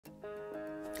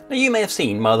Now you may have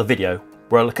seen my other video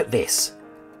where I look at this.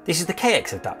 This is the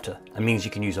KX adapter and means you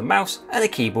can use a mouse and a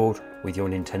keyboard with your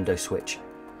Nintendo Switch.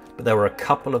 But there were a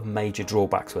couple of major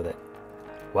drawbacks with it.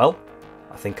 Well,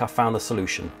 I think I found the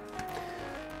solution.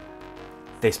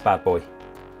 This bad boy.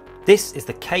 This is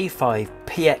the K5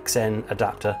 PXN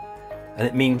adapter, and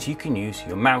it means you can use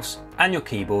your mouse and your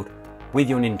keyboard with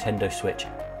your Nintendo Switch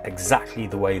exactly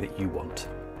the way that you want.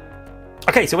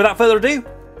 Okay, so without further ado,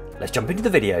 let's jump into the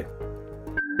video.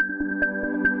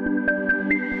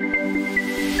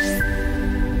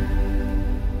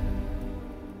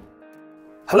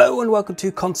 Hello and welcome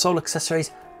to Console Accessories.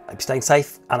 I hope you're staying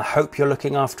safe and I hope you're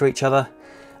looking after each other.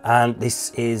 And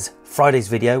this is Friday's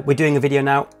video. We're doing a video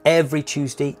now every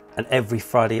Tuesday and every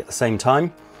Friday at the same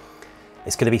time.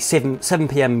 It's going to be 7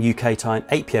 PM UK time,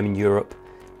 8 PM in Europe,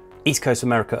 East Coast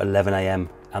America 11 AM,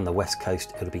 and the West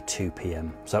Coast it'll be 2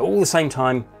 PM. So all the same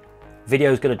time,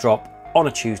 video is going to drop on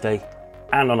a Tuesday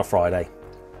and on a Friday.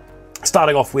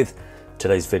 Starting off with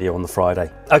today's video on the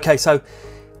Friday. Okay, so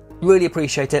really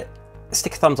appreciate it.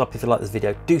 Stick a thumbs up if you like this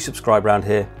video. Do subscribe around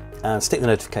here and stick the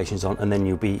notifications on, and then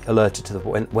you'll be alerted to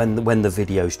when the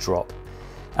videos drop.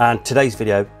 And today's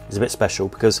video is a bit special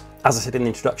because, as I said in the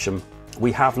introduction,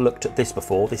 we have looked at this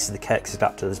before. This is the KX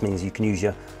adapter. This means you can use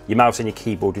your mouse and your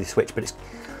keyboard with your Switch, but it's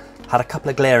had a couple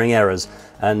of glaring errors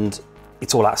and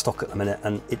it's all out of stock at the minute.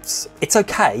 And it's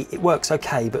okay, it works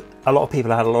okay, but a lot of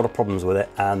people have had a lot of problems with it,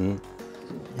 and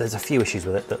there's a few issues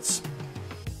with it.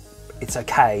 It's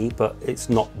okay, but it's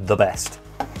not the best.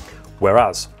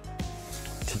 Whereas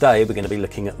today we're going to be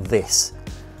looking at this.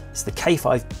 It's the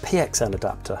K5 PXN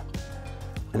adapter,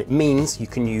 and it means you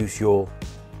can use your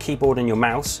keyboard and your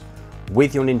mouse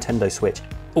with your Nintendo Switch.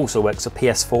 Also works for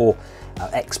PS4,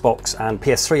 Xbox and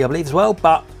PS3 I believe as well,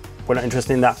 but we're not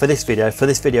interested in that for this video. For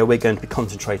this video we're going to be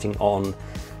concentrating on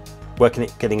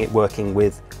getting it working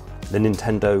with the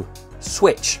Nintendo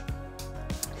Switch.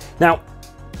 Now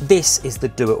this is the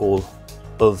do-it-all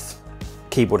of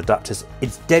keyboard adapters.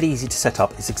 It's dead easy to set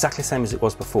up. It's exactly the same as it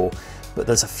was before, but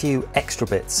there's a few extra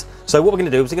bits. So what we're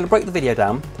going to do is we're going to break the video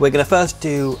down. We're going to first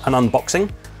do an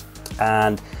unboxing,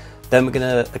 and then we're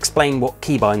going to explain what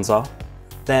keybinds are.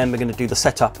 Then we're going to do the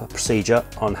setup procedure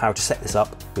on how to set this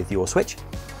up with your Switch.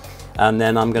 And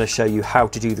then I'm going to show you how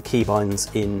to do the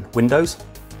keybinds in Windows.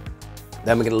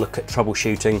 Then we're going to look at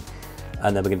troubleshooting,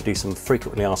 and then we're going to do some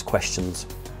frequently asked questions.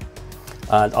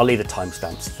 And I'll leave the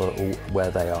timestamps for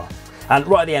where they are. And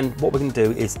right at the end, what we're going to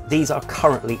do is, these are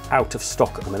currently out of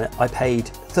stock at the minute. I paid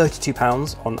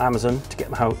 £32 on Amazon to get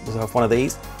myself one of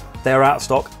these. They're out of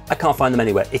stock. I can't find them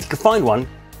anywhere. If you can find one,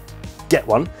 get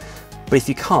one. But if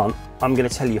you can't, I'm going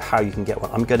to tell you how you can get one.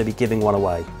 I'm going to be giving one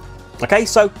away. Okay,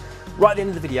 so right at the end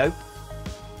of the video,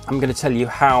 I'm going to tell you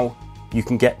how you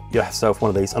can get yourself one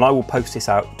of these. And I will post this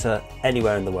out to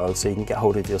anywhere in the world so you can get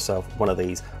hold of yourself one of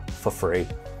these for free.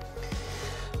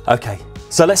 Okay,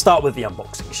 so let's start with the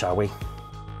unboxing, shall we?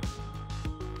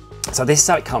 So this is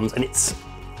how it comes, and it's,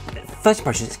 first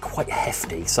impression, it's quite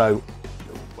hefty. So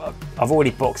I've already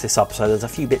boxed this up, so there's a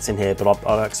few bits in here, but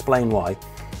I'll explain why.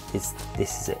 This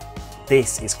is it.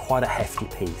 This is quite a hefty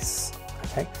piece,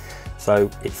 okay? So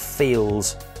it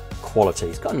feels quality.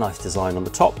 It's got a nice design on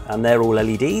the top, and they're all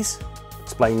LEDs.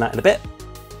 Explain that in a bit.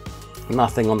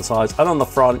 Nothing on the sides, and on the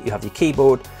front you have your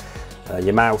keyboard,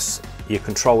 your mouse, your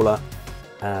controller,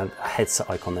 and a headset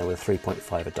icon there with a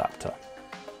 3.5 adapter.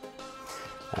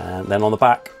 And then on the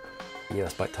back,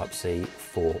 USB Type-C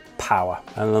for power.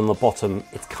 And on the bottom,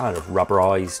 it's kind of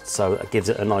rubberized, so it gives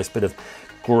it a nice bit of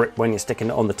grip when you're sticking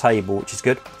it on the table, which is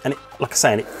good. And like I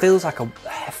say, it feels like a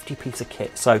hefty piece of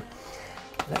kit. So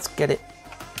let's get it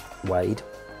weighed.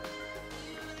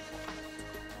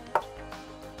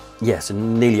 Yes,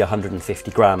 nearly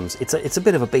 150 grams. It's a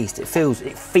bit of a beast. It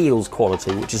feels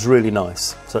quality, which is really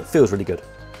nice. So it feels really good.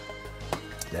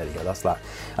 There we go, that's that.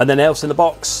 And then else in the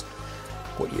box,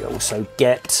 what you also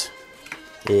get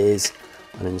is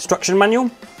an instruction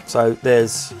manual. So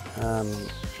there's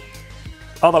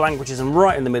other languages, and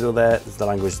right in the middle there is the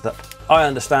language that I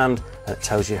understand, and it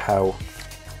tells you how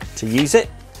to use it.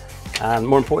 And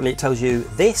more importantly, it tells you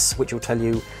this, which will tell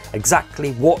you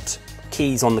exactly what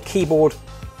keys on the keyboard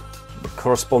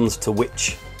corresponds to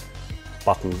which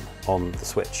button on the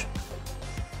Switch.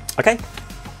 Okay,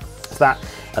 that's that.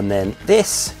 And then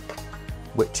this,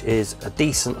 which is a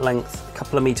decent length, a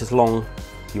couple of meters long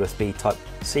USB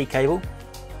Type-C cable.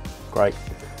 Great.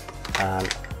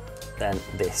 And then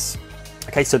this.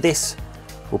 Okay, so this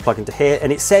will plug into here,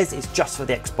 and it says it's just for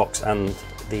the Xbox and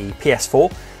the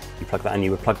PS4. You plug that in,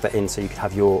 you would plug that in so you could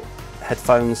have your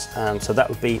headphones, and so that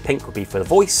would be, pink would be for the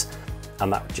voice,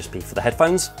 and that would just be for the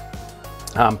headphones.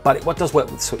 But what does work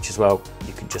with the Switch as well,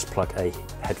 you can just plug a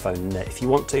headphone in there if you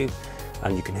want to,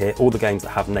 and you can hear all the games that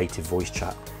have native voice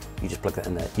chat. You just plug that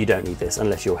in there. You don't need this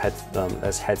unless your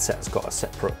headset has got a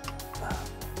separate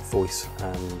voice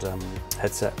and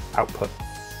headset output.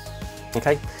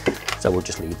 Okay, so we'll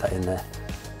just leave that in there.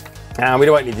 And we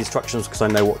don't need the instructions because I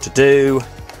know what to do.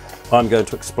 I'm going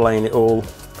to explain it all.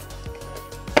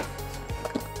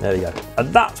 There we go.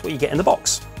 And that's what you get in the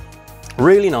box.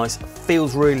 Really nice,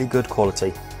 feels really good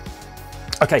quality.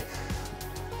 Okay,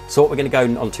 so what we're going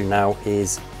to go on to now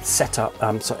is set up,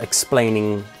 so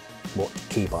explaining what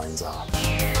keybinds are.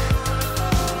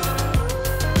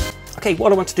 Okay,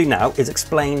 what I want to do now is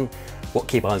explain what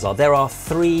keybinds are. There are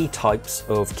 3 types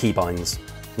of keybinds.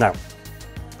 Now,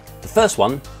 the first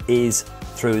one is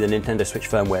through the Nintendo Switch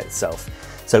firmware itself.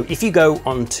 So if you go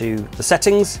onto the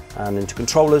settings and into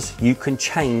controllers, you can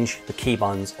change the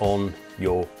keybinds on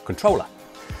your controller.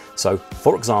 So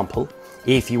for example,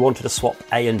 if you wanted to swap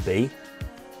A and B,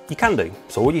 you can do.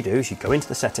 So all you do is you go into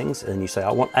the settings and you say,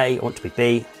 I want A, I want to be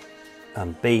B,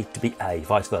 and B to be A,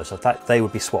 vice versa. That they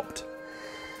would be swapped.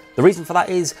 The reason for that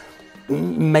is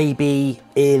maybe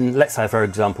in, let's say for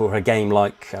example, a game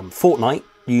like Fortnite,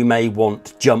 you may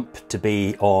want jump to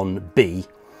be on B,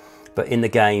 but in the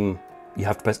game you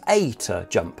have to press A to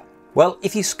jump. Well,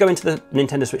 if you go into the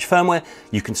Nintendo Switch firmware,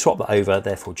 you can swap that over,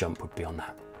 therefore jump would be on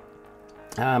that.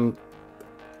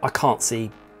 I can't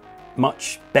see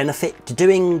much benefit to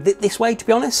doing this way, to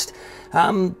be honest,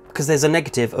 because there's a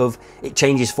negative of it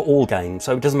changes for all games.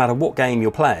 So it doesn't matter what game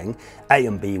you're playing, A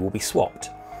and B will be swapped.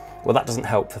 Well, that doesn't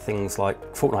help for things like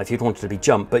Fortnite. If you'd wanted to be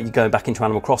jump, but you're going back into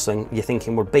Animal Crossing, you're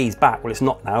thinking, well, B's back. Well, it's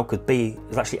not now because B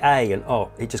is actually A, and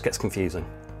oh, it just gets confusing.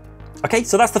 Okay,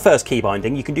 so that's the first key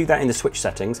binding. You can do that in the Switch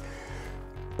settings,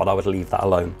 but I would leave that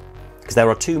alone because there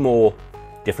are 2 more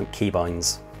different key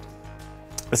binds.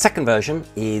 The second version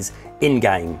is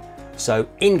in-game. So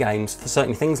in games, for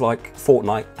certain things like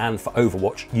Fortnite and for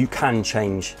Overwatch, you can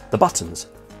change the buttons.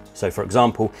 So for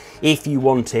example, if you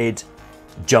wanted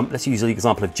jump, let's use the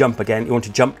example of jump again, you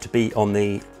wanted jump to be on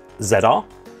the ZR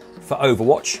for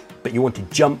Overwatch, but you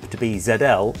wanted jump to be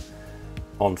ZL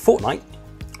on Fortnite,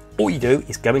 all you do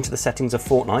is go into the settings of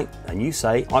Fortnite and you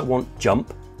say, I want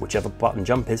jump, whichever button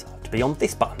jump is, to be on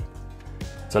this button.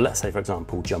 So let's say, for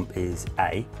example, jump is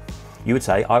A. You would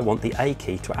say, I want the A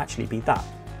key to actually be that,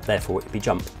 therefore it would be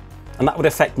jump. And that would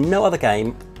affect no other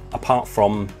game apart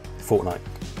from Fortnite.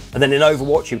 And then in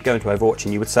Overwatch, you would go into Overwatch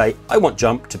and you would say, I want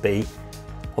jump to be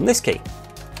on this key.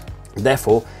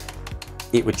 Therefore,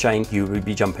 it would change, you would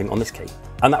be jumping on this key.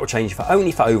 And that would change for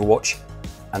only for Overwatch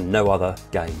and no other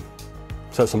game.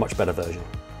 So it's a much better version.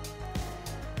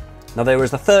 Now there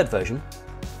is the third version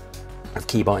of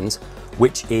keybinds,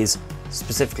 which is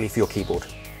specifically for your keyboard.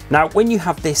 Now, when you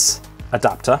have this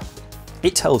adapter,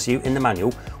 it tells you in the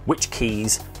manual which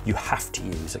keys you have to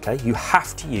use, okay? You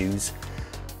have to use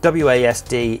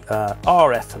WASD,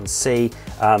 RF and C.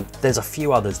 There's a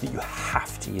few others that you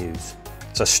have to use.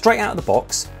 So straight out of the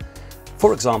box,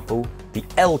 for example, the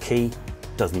L key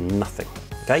does nothing,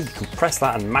 okay? You can press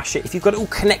that and mash it. If you've got it all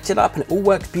connected up and it all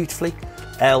works beautifully,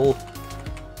 L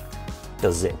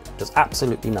does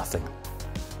absolutely nothing.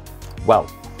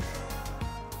 Well,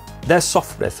 there's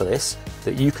software for this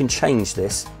that you can change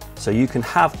this so you can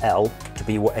have L to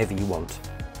be whatever you want.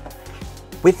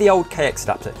 With the old KX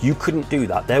adapter, you couldn't do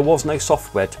that. There was no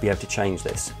software to be able to change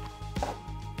this.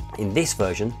 In this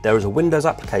version, there is a Windows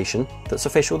application that's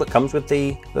official that comes with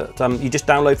the, you just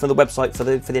download from the website for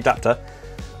the adapter.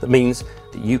 That means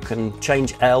that you can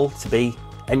change L to be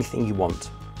anything you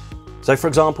want. So for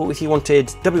example, if you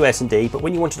wanted WS and D, but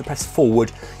when you wanted to press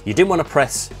forward, you didn't want to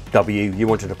press W, you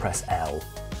wanted to press L.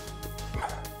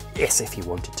 Yes, if you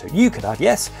wanted to. You could add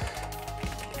yes,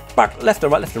 back, left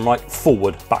and right,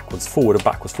 forward, backwards, forward and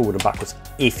backwards, forward and backwards,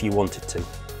 if you wanted to.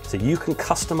 So you can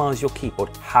customize your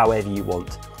keyboard however you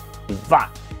want. And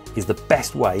that is the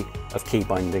best way of key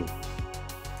binding.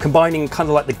 Combining kind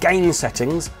of like the game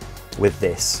settings with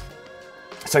this.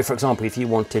 So for example, if you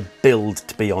wanted build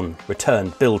to be on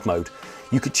return build mode,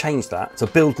 you could change that. So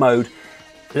build mode,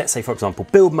 let's say for example,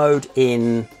 build mode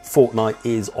in Fortnite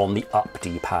is on the up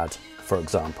D-pad, for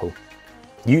example.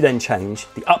 You then change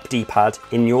the up D-pad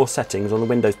in your settings on the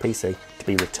Windows PC to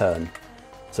be return.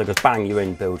 So it goes bang, you're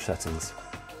in build settings.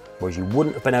 Whereas you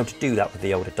wouldn't have been able to do that with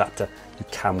the old adapter, you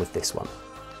can with this one.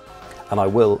 And I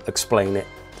will explain it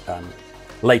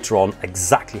later on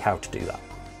exactly how to do that.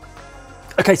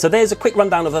 Okay, so there's a quick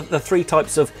rundown of the 3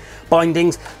 types of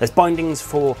bindings. There's bindings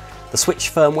for the Switch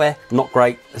firmware, not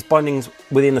great. There's bindings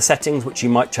within the settings, which you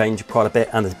might change quite a bit,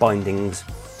 and there's bindings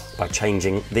by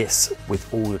changing this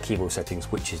with all your keyboard settings,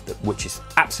 which is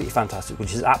absolutely fantastic,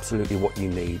 which is absolutely what you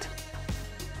need.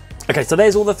 Okay, so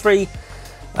there's all the three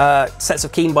sets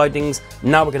of key bindings.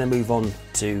 Now we're going to move on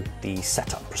to the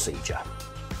setup procedure.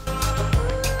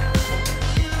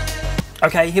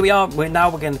 Okay, here we are. We're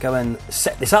going to go and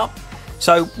set this up.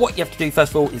 So what you have to do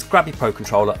first of all is grab your Pro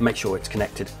controller, make sure it's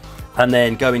connected, and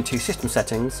then go into system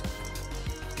settings,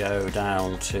 go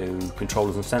down to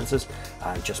controllers and sensors,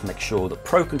 and just make sure that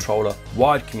Pro controller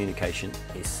wired communication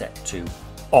is set to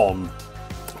on.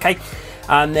 Okay,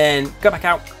 and then go back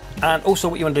out, and also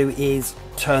what you want to do is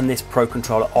turn this Pro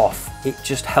controller off. It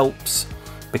just helps,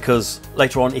 because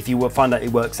later on if you will find out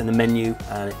it works in the menu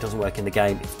and it doesn't work in the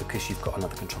game, it's because you've got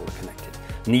another controller connected.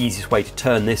 And the easiest way to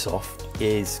turn this off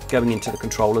is going into the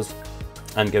controllers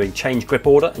and going change grip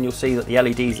order, and you'll see that the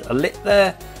LEDs are lit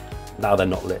there. Now they're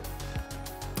not lit.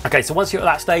 Okay, so once you're at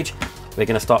that stage, we're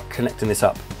going to start connecting this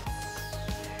up.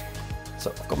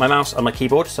 So I've got my mouse and my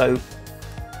keyboard. So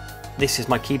this is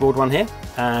my keyboard one here,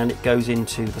 and it goes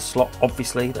into the slot,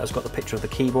 obviously, that's got the picture of the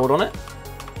keyboard on it.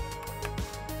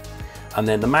 And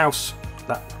then the mouse,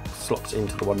 that slots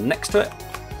into the one next to it.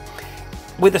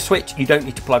 With the Switch, you don't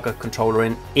need to plug a controller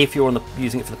in. If you're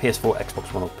using it for the PS4,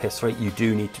 Xbox One or PS3, you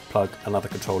do need to plug another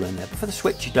controller in there. But for the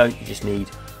Switch, you don't, you just need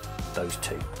those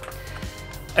two.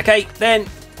 Okay, then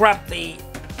grab the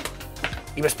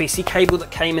USB-C cable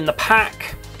that came in the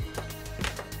pack,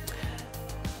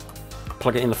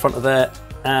 plug it in the front of there,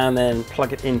 and then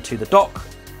plug it into the dock,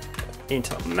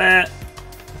 into there,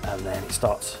 and then it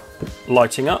starts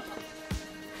lighting up.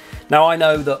 Now I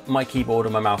know that my keyboard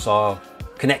and my mouse are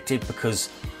connected because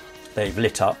they've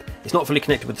lit up. It's not fully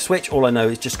connected with the Switch. All I know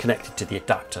is just connected to the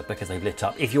adapter because they've lit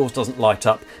up. If yours doesn't light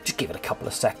up, just give it a couple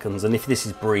of seconds, and if this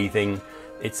is breathing,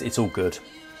 it's all good.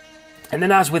 And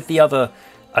then, as with the other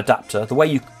adapter, the way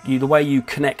you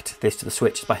connect this to the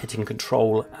Switch is by hitting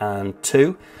Control and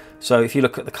 2. So if you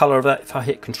look at the color of that, if I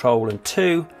hit Control and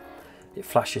 2, it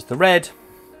flashes the red.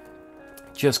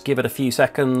 Just give it a few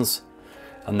seconds,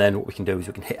 and then what we can do is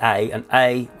we can hit A, and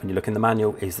A, when you look in the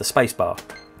manual, is the space bar.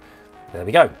 There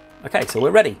we go. Okay, so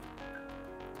we're ready.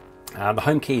 And the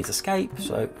home key is escape,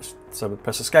 so we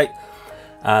press escape.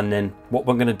 And then what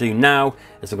we're going to do now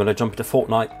is we're going to jump into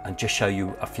Fortnite and just show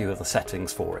you a few of the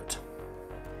settings for it.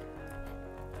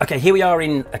 Okay, here we are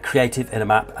in a creative in a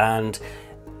map, and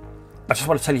I just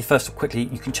want to tell you first quickly,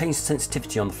 you can change the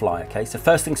sensitivity on the fly, okay? So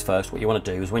first things first, what you want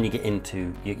to do is when you get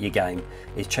into your game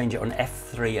is change it on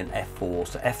F3 and F4.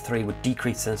 So F3 would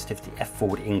decrease sensitivity, F4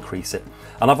 would increase it.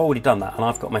 And I've already done that, and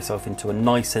I've got myself into a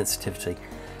nice sensitivity.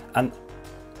 And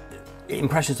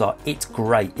impressions are, it's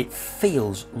great. It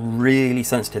feels really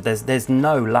sensitive. There's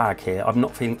no lag here. I'm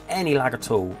not feeling any lag at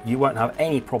all. You won't have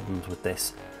any problems with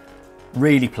this.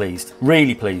 Really pleased,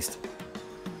 really pleased.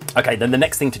 Okay, then the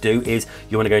next thing to do is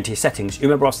you want to go into your settings. You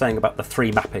remember I was saying about the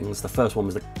three mappings. The first one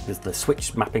was the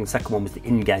Switch mapping, second one was the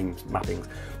in-game mappings.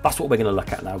 That's what we're going to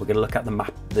look at now. We're going to look at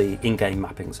the in-game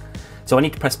mappings. So I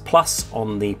need to press plus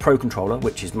on the Pro controller,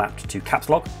 which is mapped to caps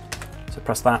lock. So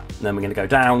press that, and then we're going to go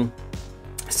down,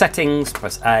 settings,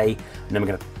 press A, and then we're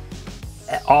going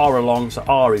to R along. So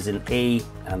R is in E,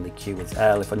 and the Q is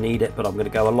L if I need it, but I'm going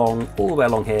to go along, all the way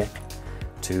along here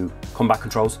to combat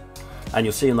controls. And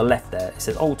you'll see on the left there, it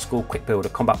says Old School, Quick Builder,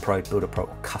 Combat Pro, Builder Pro,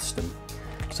 or Custom.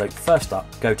 So first up,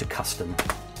 go to Custom.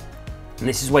 And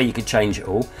this is where you can change it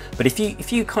all. But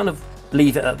if you kind of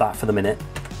leave it at that for the minute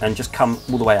and just come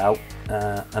all the way out,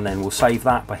 and then we'll save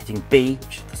that by hitting B,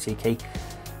 which is the C key,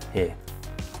 here.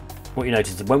 What you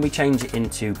notice is when we change it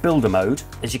into Builder mode,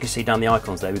 as you can see down the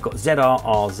icons there, we've got ZR,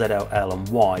 R, ZL, L, and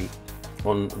Y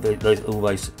on all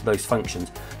those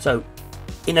functions. So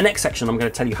in the next section, I'm going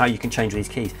to tell you how you can change these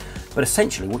keys. But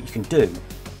essentially what you can do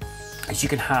is you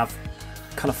can have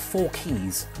kind of 4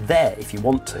 keys there if you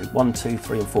want to, 1, 2,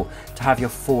 3, and 4, to have your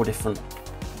 4 different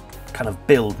kind of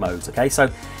build modes, okay? So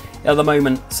at the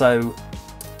moment,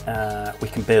 we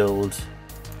can build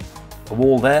a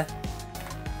wall there,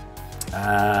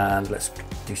 and let's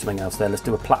do something else there. Let's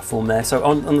do a platform there. So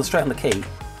straight on the key,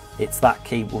 it's that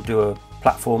key will do a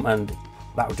platform, and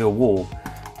that will do a wall.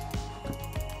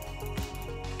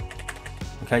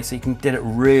 Okay, so you can do it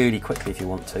really quickly if you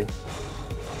want to.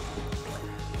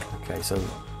 Okay, so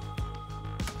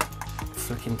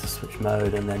flick into switch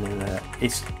mode, and then in there,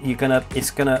 it's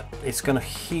gonna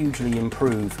hugely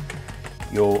improve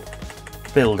your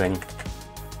building.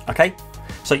 Okay,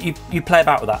 so you play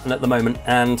about with that, and at the moment,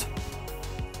 and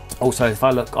also if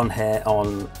I look on here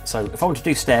so if I want to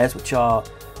do stairs, which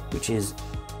is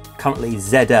currently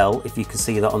ZL, if you can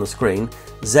see that on the screen,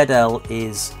 ZL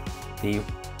is the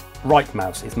right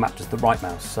mouse, is mapped as the right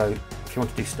mouse. So if you want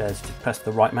to do stairs, just press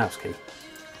the right mouse key.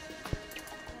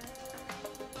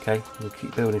 Okay, you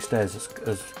keep building stairs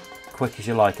as quick as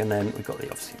you like, and then we've got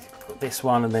obviously got this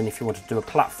one, and then if you want to do a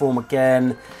platform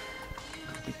again,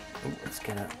 let's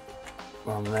get a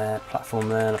one there, platform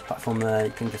there, and a platform there.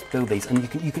 You can just build these, and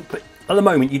you can put. At the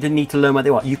moment, you didn't need to learn where they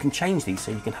are. You can change these,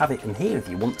 so you can have it in here if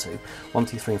you want to. 1,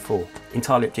 2, 3, and 4.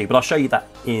 Entirely up to you. But I'll show you that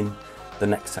in the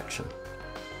next section.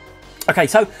 Okay,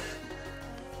 so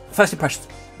first impressions.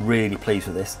 Really pleased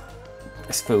with this.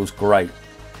 This feels great.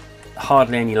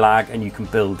 Hardly any lag, and you can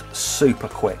build super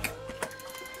quick.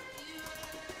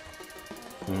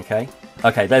 Okay.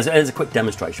 There's a quick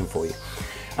demonstration for you.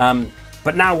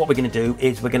 But now what we're going to do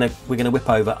is we're going to whip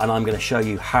over, and I'm going to show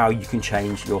you how you can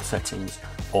change your settings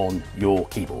on your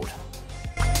keyboard.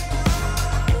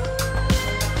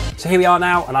 So here we are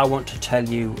now, and I want to tell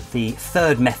you the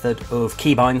third method of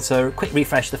keybinds. So quick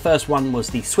refresh. The first one was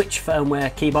the switch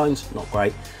firmware keybinds, not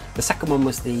great. The second one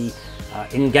was the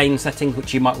in-game settings,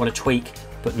 which you might want to tweak,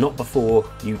 but not before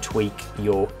you tweak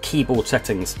your keyboard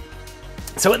settings.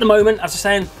 So at the moment, as I was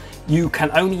saying, you can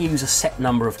only use a set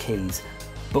number of keys.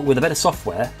 But with a bit of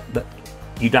software that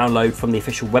you download from the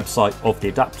official website of the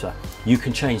adapter, you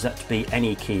can change that to be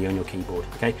any key on your keyboard.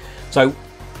 Okay, so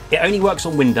it only works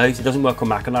on Windows, it doesn't work on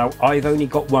Mac. And now I've only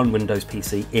got one Windows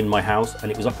PC in my house,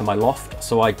 and it was up in my loft,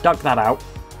 so I dug that out.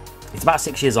 It's about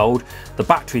 6 years old. The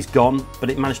battery's gone, but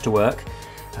it managed to work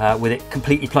with it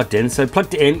completely plugged in. So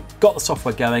plugged it in, got the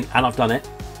software going, and I've done it.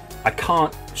 I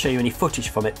can't show you any footage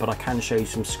from it, but I can show you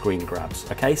some screen grabs.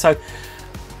 Okay, so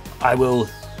I will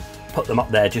put them up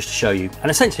there just to show you. And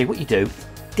essentially what you do,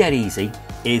 dead easy,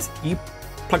 is you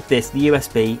plug the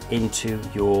USB into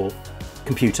your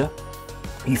computer,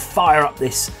 you fire up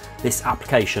this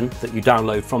application that you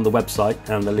download from the website,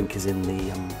 and the link is in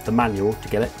the manual to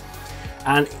get it.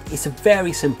 And it's a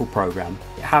very simple program.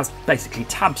 It has basically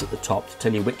tabs at the top to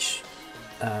tell you which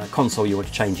console you want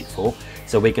to change it for.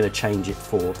 So we're going to change it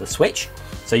for the Switch.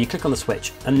 So you click on the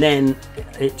Switch, and then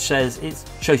it shows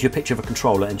you a picture of a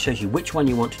controller and shows you which one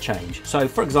you want to change. So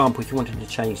for example, if you wanted to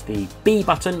change the B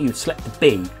button, you'd select the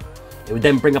B. It would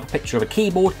then bring up a picture of a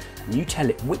keyboard, and you tell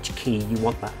it which key you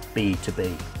want that B to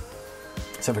be.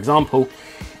 So for example,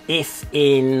 if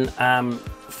in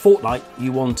Fortnite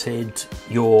you wanted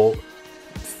your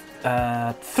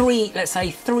let's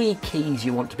say three keys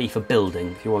you want to be for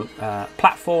building. If you want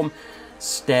platform,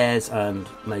 stairs, and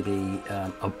maybe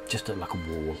just like a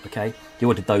wall, okay? You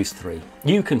wanted those three.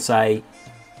 You can say,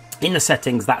 in the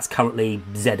settings, that's currently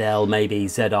ZL, maybe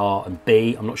ZR and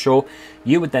B, I'm not sure.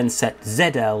 You would then set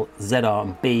ZL, ZR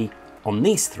and B on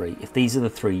these three, if these are the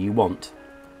three you want.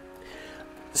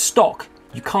 Stock,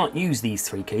 you can't use these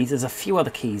three keys. There's a few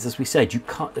other keys, as we said,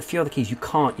 a few other keys you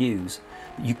can't use.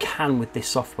 You can with this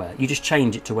software. You just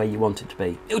change it to where you want it to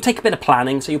be. It will take a bit of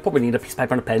planning, so you'll probably need a piece of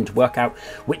paper and a pen to work out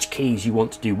which keys you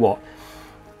want to do what.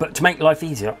 But to make life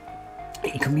easier,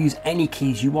 you can use any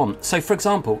keys you want. So for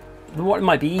example, what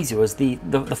might be easier is the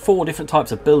 4 different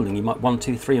types of building. You might 1,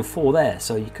 2, 3 and 4 there,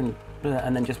 so you can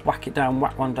and then just whack it down,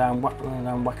 whack one down, whack one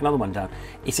down, whack another one down.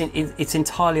 It's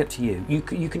entirely up to you. You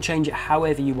can change it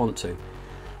however you want to.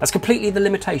 That's completely the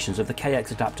limitations of the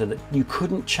KX adapter, that you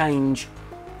couldn't change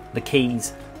the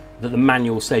keys that the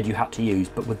manual said you had to use,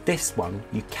 but with this one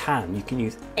you can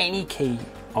use any key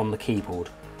on the keyboard,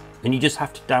 and you just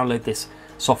have to download this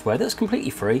software that's completely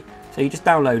free. So you just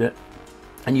download it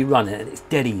and you run it, and it's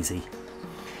dead easy.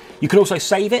 You can also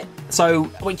save it.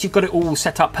 So once you've got it all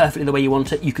set up perfectly the way you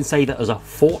want it, you can save it as a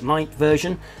Fortnite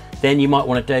version. Then you might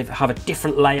want to have a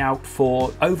different layout for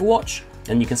Overwatch,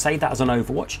 and you can save that as an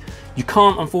Overwatch. You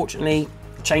can't, unfortunately,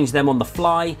 change them on the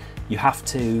fly. You have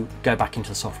to go back into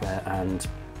the software and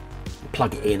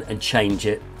plug it in and change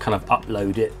it, kind of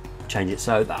upload it, change it.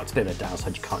 So that's a bit of a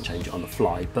downside, you can't change it on the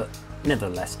fly, but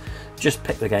nevertheless, just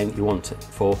pick the game that you want it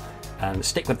for and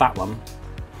stick with that one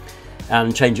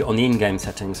and change it on the in-game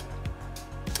settings.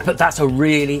 But that's a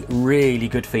really, really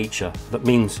good feature. That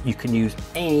means you can use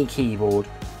any keyboard,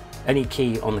 any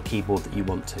key on the keyboard that you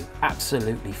want to.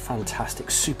 Absolutely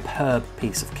fantastic, superb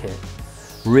piece of kit.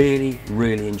 Really,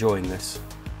 really enjoying this.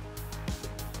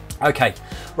 Okay,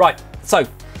 right, so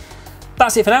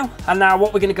that's it for now. And now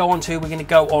what we're going to go on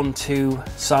to,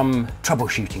 some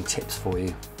troubleshooting tips for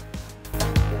you.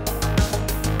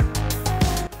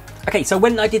 Okay, so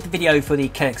when I did the video for the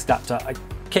KX adapter, I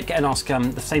kept getting asked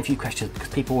the same few questions because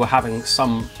people were having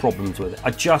some problems with it.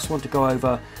 I just want to go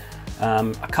over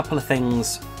a couple of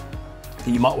things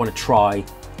that you might want to try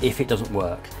if it doesn't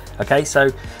work. Okay, so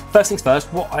first things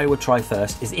first, what I would try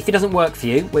first is if it doesn't work for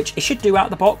you, which it should do out of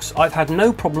the box. I've had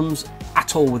no problems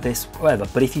at all with this, whatever,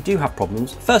 but if you do have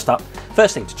problems, first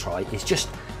thing to try is just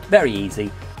very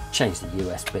easy, change the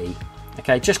USB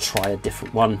Okay, just try a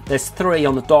different one. There's 3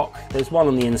 on the dock, there's 1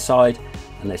 on the inside,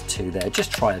 and there's 2 there.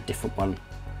 Just try a different one.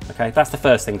 Okay, that's the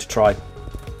first thing to try.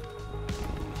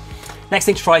 Next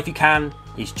thing to try, if you can,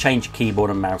 is change your keyboard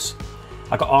and mouse.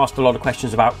 I got asked a lot of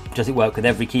questions about, does it work with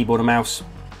every keyboard and mouse?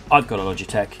 I've got a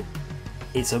Logitech.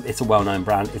 It's a well-known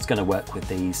brand. It's going to work with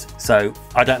these. So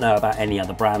I don't know about any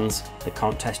other brands. They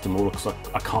can't test them all because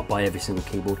I can't buy every single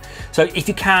keyboard. So if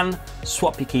you can,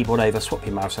 swap your keyboard over, swap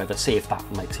your mouse over, see if that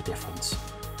makes a difference.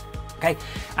 Okay,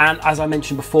 and as I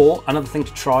mentioned before, another thing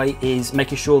to try is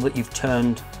making sure that you've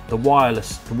turned the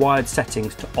wired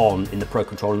settings to on in the Pro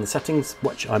Controller in the settings,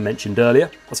 which I mentioned earlier.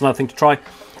 That's another thing to try.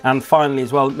 And finally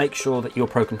as well, make sure that your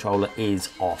Pro Controller is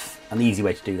off. And the easy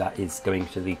way to do that is going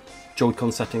to the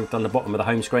Joy-Con settings down the bottom of the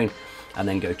home screen and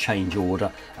then go change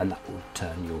order, and that will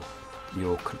turn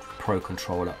your Pro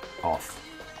Controller off.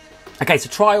 Okay, so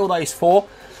try all those 4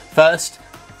 first,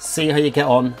 see how you get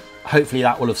on. Hopefully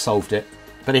that will have solved it.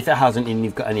 But if it hasn't and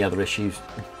you've got any other issues,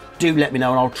 do let me know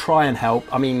and I'll try and help.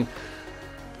 I mean,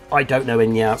 I don't know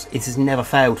anything else. It has never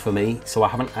failed for me, so I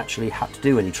haven't actually had to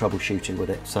do any troubleshooting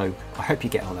with it. So I hope you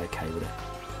get on okay with it.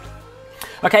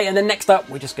 Okay, and then next up,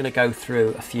 we're just going to go through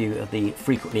a few of the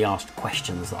frequently asked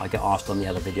questions that I get asked on the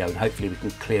other video, and hopefully we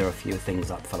can clear a few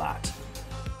things up for that.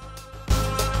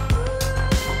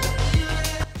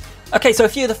 Okay, so a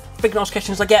few of the frequently asked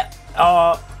questions I get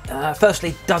are,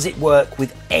 firstly, does it work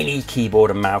with any keyboard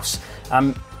and mouse?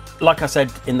 Like I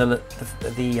said in the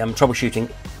troubleshooting,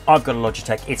 I've got a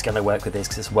Logitech, it's going to work with this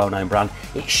because it's a well-known brand.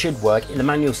 It should work. The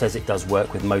manual says it does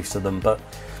work with most of them, but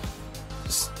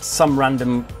some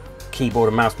random keyboard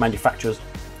and mouse manufacturers,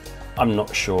 I'm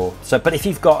not sure. So, but if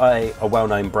you've got a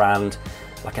well-known brand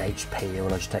like a HP or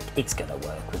a Logitech, it's going to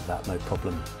work with that, no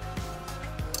problem.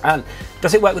 And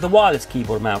does it work with a wireless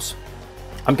keyboard and mouse?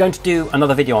 I'm going to do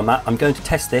another video on that. I'm going to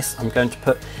test this. I'm going to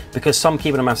put, because some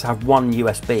keyboard and mouse have one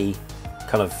USB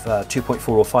kind of 2.4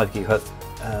 or 5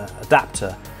 gigahertz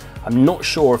adapter. I'm not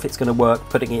sure if it's going to work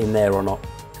putting it in there or not.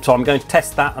 So I'm going to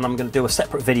test that, and I'm going to do a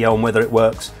separate video on whether it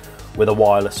works with a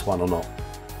wireless one or not.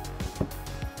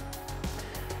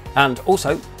 And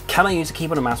also, can I use a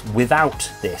keyboard and mouse without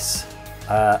this?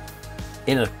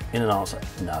 In an answer,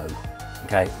 no.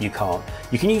 Okay, you can't.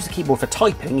 You can use the keyboard for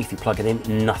typing if you plug it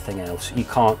in, nothing else. You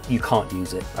can't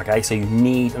use it. Okay, so you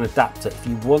need an adapter. If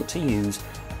you want to use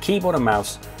a keyboard and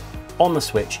mouse on the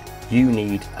Switch, you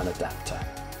need an adapter.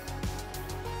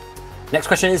 Next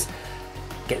question is,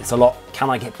 get this a lot, can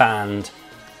I get banned?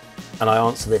 And I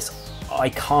answer this, I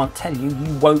can't tell you,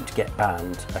 you won't get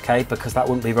banned, okay? Because that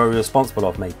wouldn't be very responsible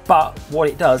of me. But what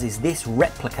it does is this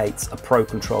replicates a Pro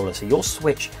Controller. So your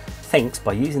Switch thinks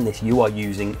by using this, you are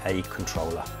using a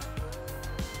controller.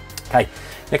 Okay,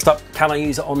 next up, can I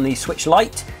use it on the Switch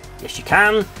Lite? Yes, you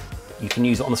can. You can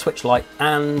use it on the Switch Lite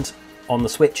and on the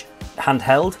Switch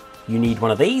handheld. You need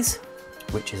one of these,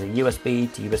 which is a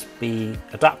USB to USB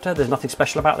adapter. There's nothing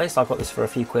special about this. I've got this for a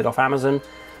few quid off Amazon,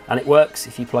 and it works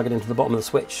if you plug it into the bottom of the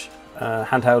Switch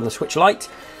handheld and the Switch Lite.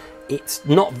 It's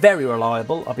not very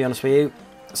reliable, I'll be honest with you.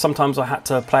 Sometimes I had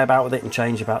to play about with it and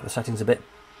change about the settings a bit,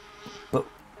 but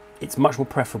it's much more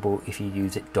preferable if you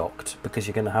use it docked, because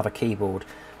you're going to have a keyboard.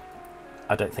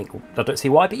 I don't see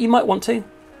why, but you might want to,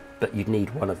 but you'd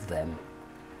need one of them.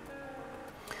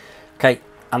 Okay,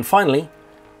 and finally,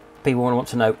 people want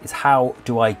to know is, how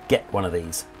do I get one of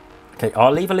these? Okay,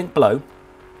 I'll leave a link below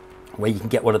where you can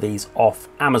get one of these off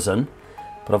Amazon,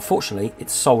 but unfortunately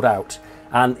it's sold out.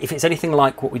 And if it's anything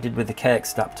like what we did with the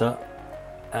KX adapter,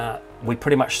 we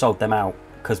pretty much sold them out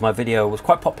because my video was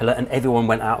quite popular and everyone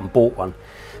went out and bought one.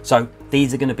 So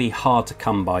these are going to be hard to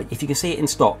come by. If you can see it in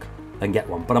stock, then get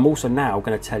one. But I'm also now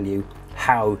going to tell you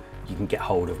how you can get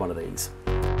hold of one of these.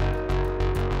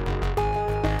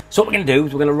 So what we're going to do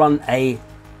is we're going to run a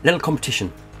little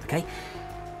competition, okay?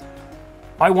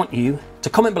 I want you to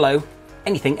comment below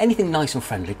anything nice and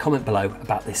friendly. Comment below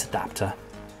about this adapter,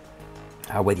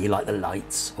 whether you like the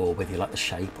lights or whether you like the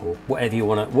shape or whatever you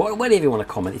want to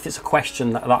comment. If it's a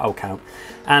question, that'll count.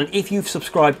 And if you've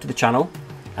subscribed to the channel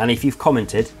and if you've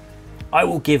commented, I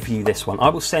will give you this one. I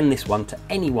will send this one to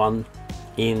anyone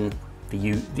in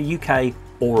the UK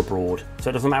or abroad. So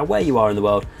it doesn't matter where you are in the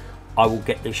world, I will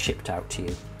get this shipped out to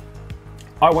you.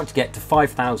 I want to get to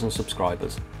 5,000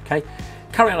 subscribers, okay?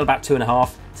 Currently on about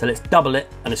 2.5, so let's double it.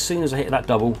 And as soon as I hit that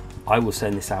double, I will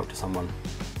send this out to someone.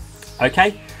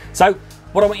 Okay, so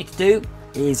what I want you to do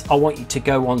is I want you to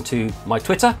go onto my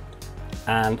Twitter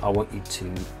and I want you to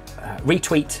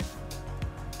retweet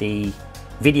the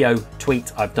video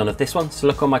tweet I've done of this one. So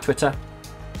look on my Twitter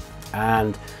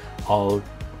and I'll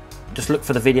just look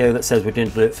for the video that says we're going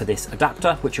to do it for this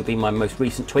adapter, which will be my most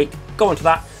recent tweak. Go onto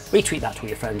that, retweet that to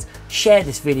your friends, share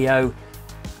this video,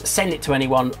 send it to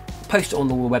anyone, post it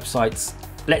on all the websites.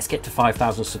 Let's get to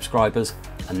 5,000 subscribers,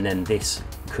 and then this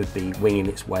could be winging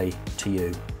its way to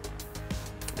you,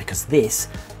 because this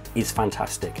is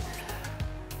fantastic.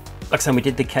 Like I said, we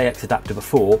did the KX adapter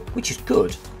before, which is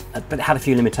good, but it had a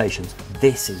few limitations.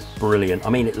 This is brilliant. I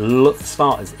mean, it looks,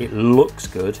 starters, it looks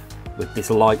good with this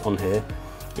light on here.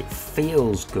 It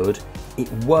feels good. It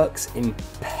works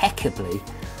impeccably,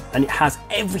 and it has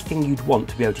everything you'd want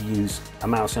to be able to use a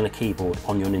mouse and a keyboard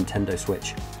on your Nintendo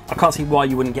Switch. I can't see why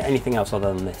you wouldn't get anything else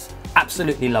other than this.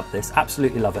 Absolutely love this,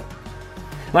 absolutely love it.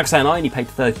 Like I say, I only paid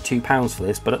 £32 for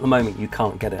this, but at the moment you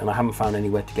can't get it, and I haven't found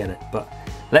anywhere to get it. But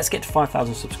let's get to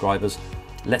 5,000 subscribers.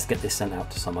 Let's get this sent out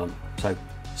to someone. So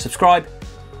subscribe,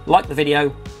 like the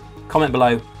video, comment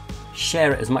below,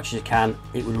 share it as much as you can.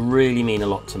 It would really mean a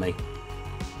lot to me.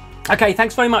 Okay,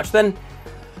 thanks very much then.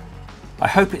 I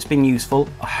hope it's been useful.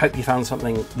 I hope you found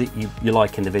something that you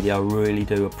like in the video. I really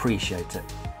do appreciate it.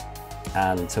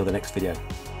 And until the next video,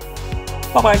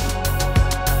 bye-bye.